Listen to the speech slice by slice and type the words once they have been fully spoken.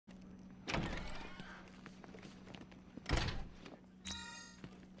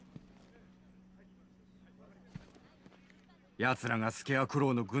奴らがスケアクロ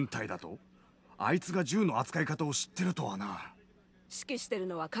ーの軍隊だと？あいつが銃の扱い方を知ってるとはな。指揮してる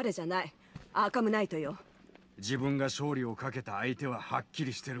のは彼じゃない、アーカムナイトよ。自分が勝利をかけた相手ははっき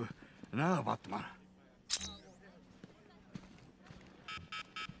りしてるなあ、バットマン。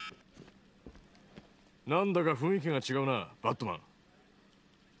なんだか雰囲気が違うな、バットマン。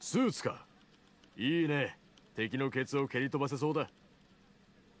スーツか。いいね。敵のケツを蹴り飛ばせそうだ。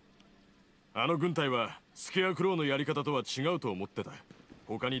あの軍隊はスケアクローのやり方とは違うと思ってた。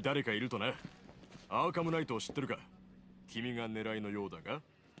他に誰かいるとな。アーカムナイトを知ってるか？君が狙いのようだが。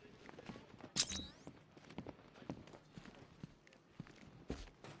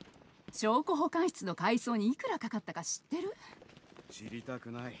証拠保管室の改装にいくらかかったか知ってる？知りた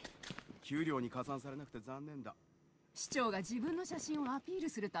くない。給料に加算されなくて残念だ。市長が自分の写真をアピール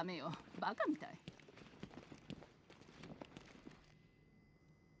するためよ。バカみたい。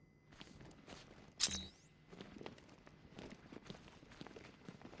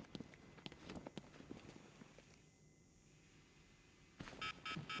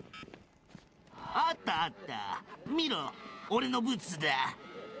あったあった。見ろ、俺のブツだ。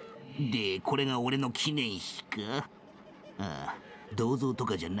で、これが俺の記念碑か？ああ、銅像と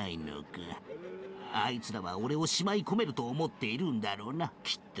かじゃないのか。あいつらは俺をしまい込めると思っているんだろうな、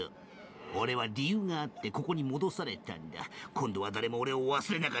きっと。俺は理由があってここに戻されたんだ。今度は誰も俺を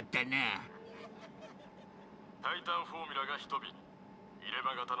忘れなかったな。タイタンフォーミュラが1瓶、入れ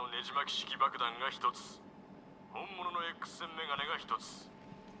歯型のねじ巻き式爆弾が1つ、本物の X 線メガネが1つ、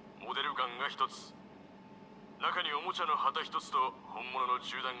モデルガンが1つ、中におもちゃの旗1つと本物の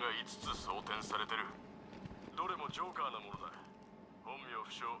銃弾が5つ装填されてる。どれもジョーカーなものだ。本名不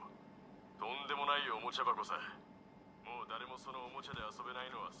詳、とんでもないおもちゃ箱さ。もう誰もそのおもちゃで遊べな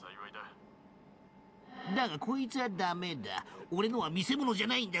いのは幸いだ。だがこいつはダメだ。俺のは見せ物じゃ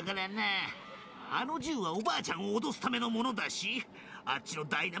ないんだからな。あの銃はおばあちゃんを脅すためのものだし、あっちの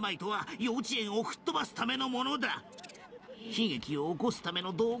ダイナマイトは幼稚園を吹っ飛ばすためのものだ。悲劇を起こすため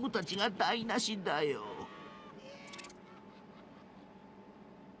の道具たちが台無しだよ。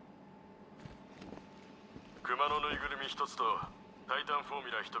熊のぬいぐるみ1つとタイタンフォー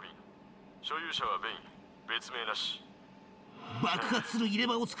ミュラ1瓶、所有者はベイン、別名なし。爆発する入れ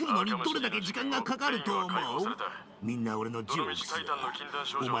歯を作るのにどれだけ時間がかかると思う？みんな俺のジョークスだ。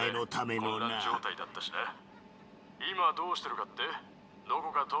お前のためのな。状態だったしな。今どうしてるかって？ど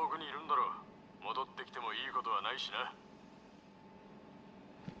こか遠くにいるんだろう。戻ってきてもいいことはないしな。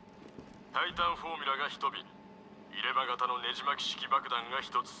タイタンフォーミュラが1瓶、入れ歯型のねじ巻き式爆弾が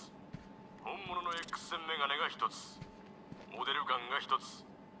1つ、本物の X 線メガネが1つ、モデルガンが1つ、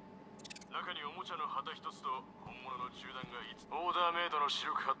中におもちゃの旗1つと本物の銃弾が5つ、オーダーメイドのシ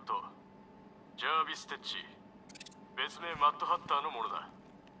ルクハット、ジャービス・テッチ、別名マッドハッターのものだ。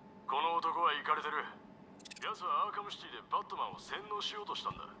この男はイカれてる。奴はアーカムシティでバットマンを洗脳しようとし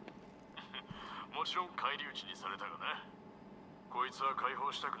たんだ。もちろん返り討ちにされたがな。こいつは解放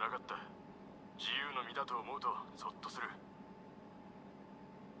したくなかった。自由の身だと思うとゾッとする。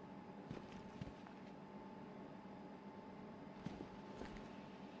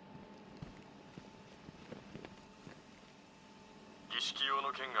儀式用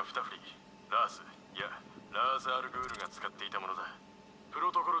の剣が2振り、ラーズ、いやラーズ・アル・グールが使っていたものだ。プ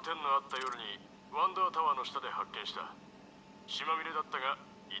ロトコル10のあった夜にワンダータワーの下で発見した。血まみれだったが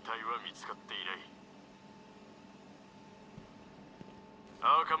遺体は見つかっていない。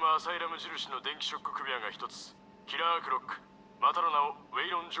アーカム・アサイラム印の電気ショック首輪が1つ、キラー・クロック、またの名をウェ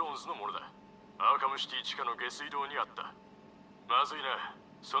イロン・ジョーンズのものだ。アーカムシティ地下の下水道にあった。まずいな、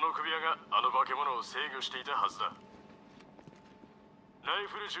その首輪があの化け物を制御していたはずだ。ライ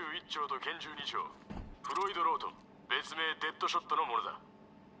フル銃1丁と拳銃2丁、フロイド・ロートン、別名デッドショットのものだ。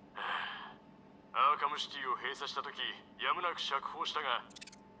アーカムシティを閉鎖した時やむなく釈放したが、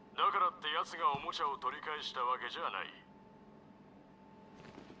だからって奴がおもちゃを取り返したわけじゃない。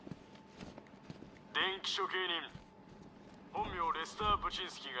電気処刑人、本名レスター・ブチ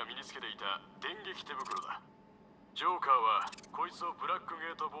ンスキーが身につけていた電撃手袋だ。ジョーカーはこいつをブラック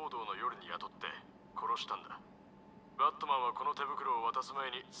ゲート暴動の夜に雇って殺したんだ。バットマンはこの手袋を渡す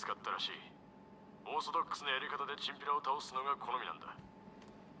前に使ったらしい。オーソドックスなやり方でチンピラを倒すのが好みなんだ。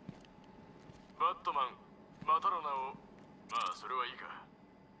バットマン、またの名を、まあそれはいいか。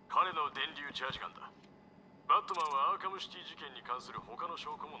彼の電流チャージガンだ。バットマンはアーカムシティ事件に関する他の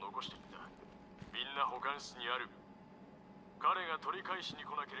証拠も残していった。みんな保管室にある。彼が取り返しに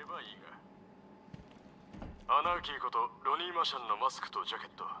来なければいいが。アナーキーことロニー・マシャンのマスクとジャケッ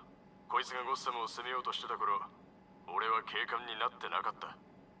ト。こいつがゴッサムを攻めようとしてた頃、俺は警官になってなかった。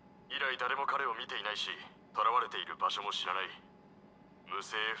以来誰も彼を見ていないし、囚われている場所も知らない。無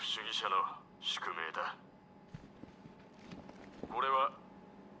政府主義者の宿命だ。これは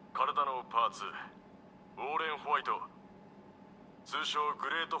体のパーツ、ウォーレン・ホワイト、通称グ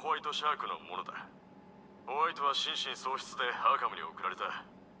レート・ホワイト・シャークのものだ。ホワイトは心神喪失でアーカムに送られた。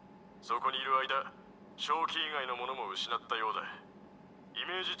そこにいる間、正気以外のものも失ったようだ。イ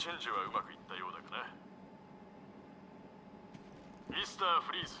メージチェンジはうまくいったようだかな。ミスター・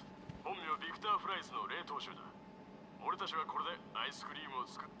フリーズ、本名ビクター・フライスの冷凍銃だ。俺たちはこれでアイスクリームを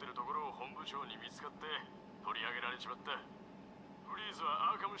作ってるところを本部長に見つかって取り上げられちまった。フリーズ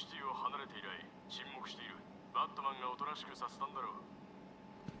はアーカムシティを離れて以来沈黙している。バットマンがおとなしくさせたんだろう。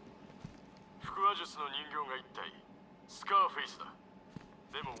腹話術の人形が一体スカーフェイスだ。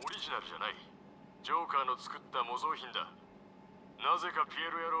でもオリジナルじゃない。ジョーカーの作った模造品だ。なぜかピ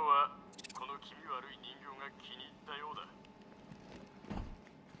エロ野郎はこの気味悪い人形が気に入ったようだ。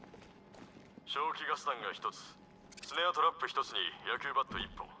正気ガス弾が1つ、スネアトラップ1つに野球バット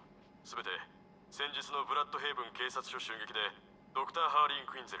1本、すべて先日のブラッドヘイブン警察署襲撃でドクター・ハーリ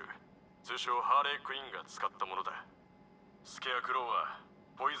ー・クインゼル、通称ハーレー・クイーンが使ったものだ。スケアクローは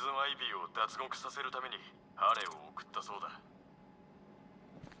ポイズン・アイビーを脱獄させるためにハーレーを送ったそうだ。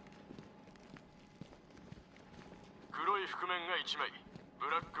黒い覆面が1枚、ブ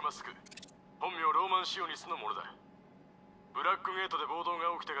ラックマスク、本名ローマン・シオニスのものだ。ブラックゲートで暴動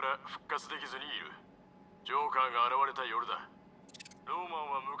が起きてから復活できずにいる。ジョーカーが現れた夜だ。ローマ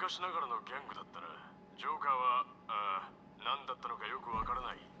ンは昔ながらのギャングだったな。ジョーカーは何だったのかよくわから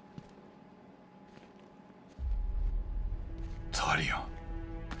ない。タリアン。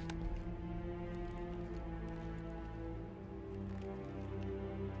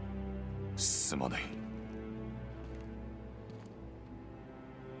すまない。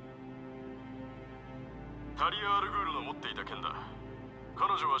タリア・アルグールの持っていた剣だ。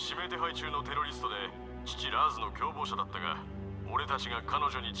彼女は指名手配中のテロリストで父ラーズの共謀者だったが、俺たちが彼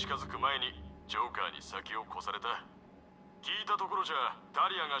女に近づく前にジョーカーに先を越された。聞いたところじゃタ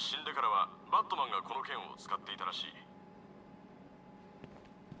リアが死んでからはバットマンがこの剣を使っていたらしい。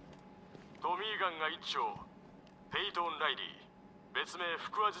トミーガンが1丁、ペイトン・ライリー、別名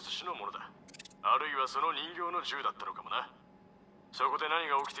腹話術師のものだ。あるいはその人形の銃だったのかもな。そこで何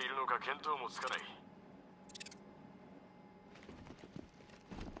が起きているのか見当もつかない。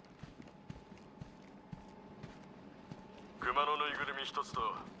熊のぬいぐるみ1つと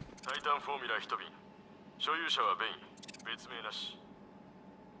タイタンフォーミュラ1瓶、所有者はベイン、別名なし。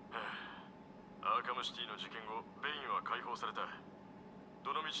アーカムシティの事件後、ベインは解放された。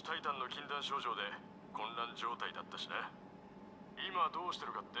どのみちタイタンの禁断症状で混乱状態だったしな。今どうして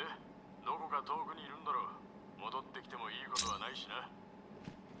るかって、どこか遠くにいるんだろう。戻ってきてもいいことはないしな。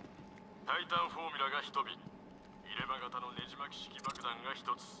タイタンフォーミュラが1瓶、入れ歯型のねじ巻き式爆弾が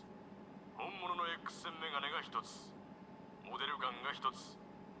1つ、本物の X 線メガネが1つ、モデルガンが1つ、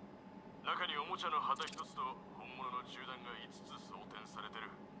中におもちゃの旗1つと本物の銃弾が5つ装填されてる。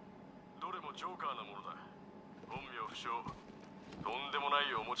どれもジョーカーのものだ。本名不詳、とんでもな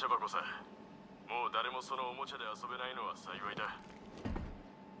いおもちゃ箱さ。もう誰もそのおもちゃで遊べないのは幸いだ。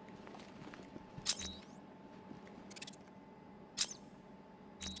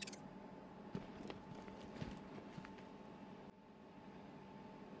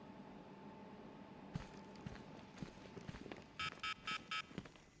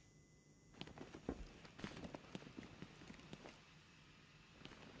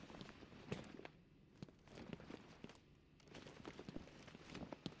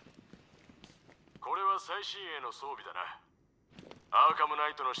これは最新鋭の装備だな。アーカムナ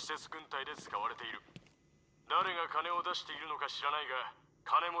イトの施設軍隊で使われている。誰が金を出しているのか知らないが、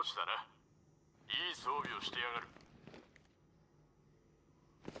金持ちだな。いい装備をしてやがる。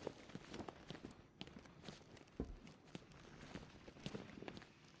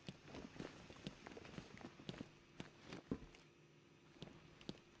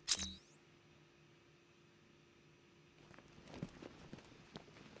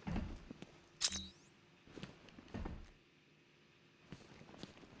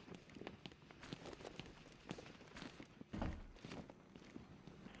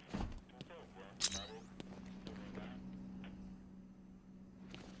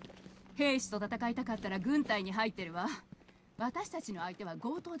兵士と戦いたかったら軍隊に入ってるわ。私たちの相手は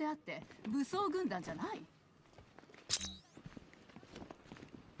強盗であって武装軍団じゃない。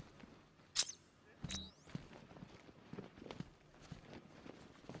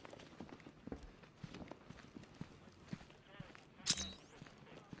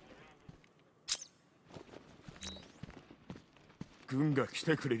軍が来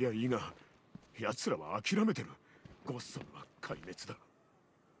てくれりゃいいが、奴らは諦めてる。ゴッソンは壊滅だ。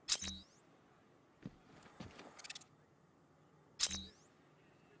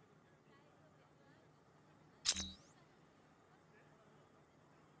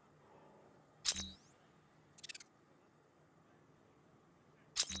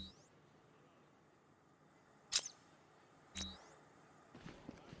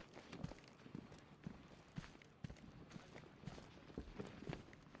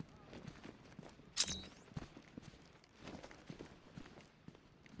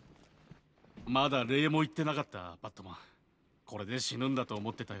まだ礼も言ってなかった。バットマン、これで死ぬんだと思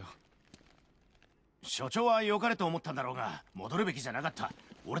ってたよ。所長は良かれと思ったんだろうが、戻るべきじゃなかった。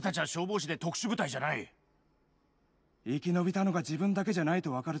俺たちは消防士で特殊部隊じゃない。生き延びたのが自分だけじゃない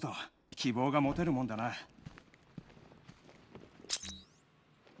と分かると希望が持てるもんだな。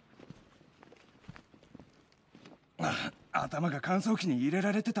頭が乾燥機に入れ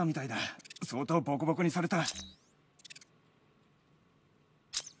られてたみたいだ。相当ボコボコにされた。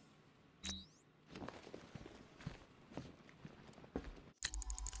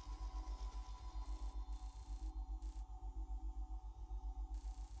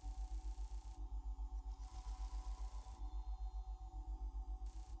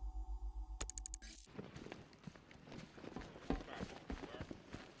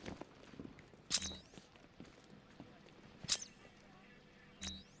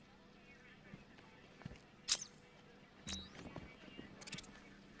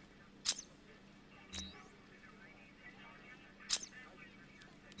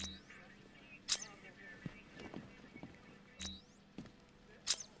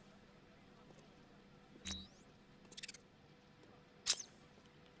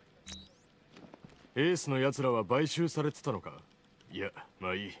エースの奴らは買収されてたのか。いや、ま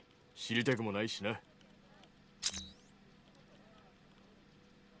あいい。知りたくもないしな。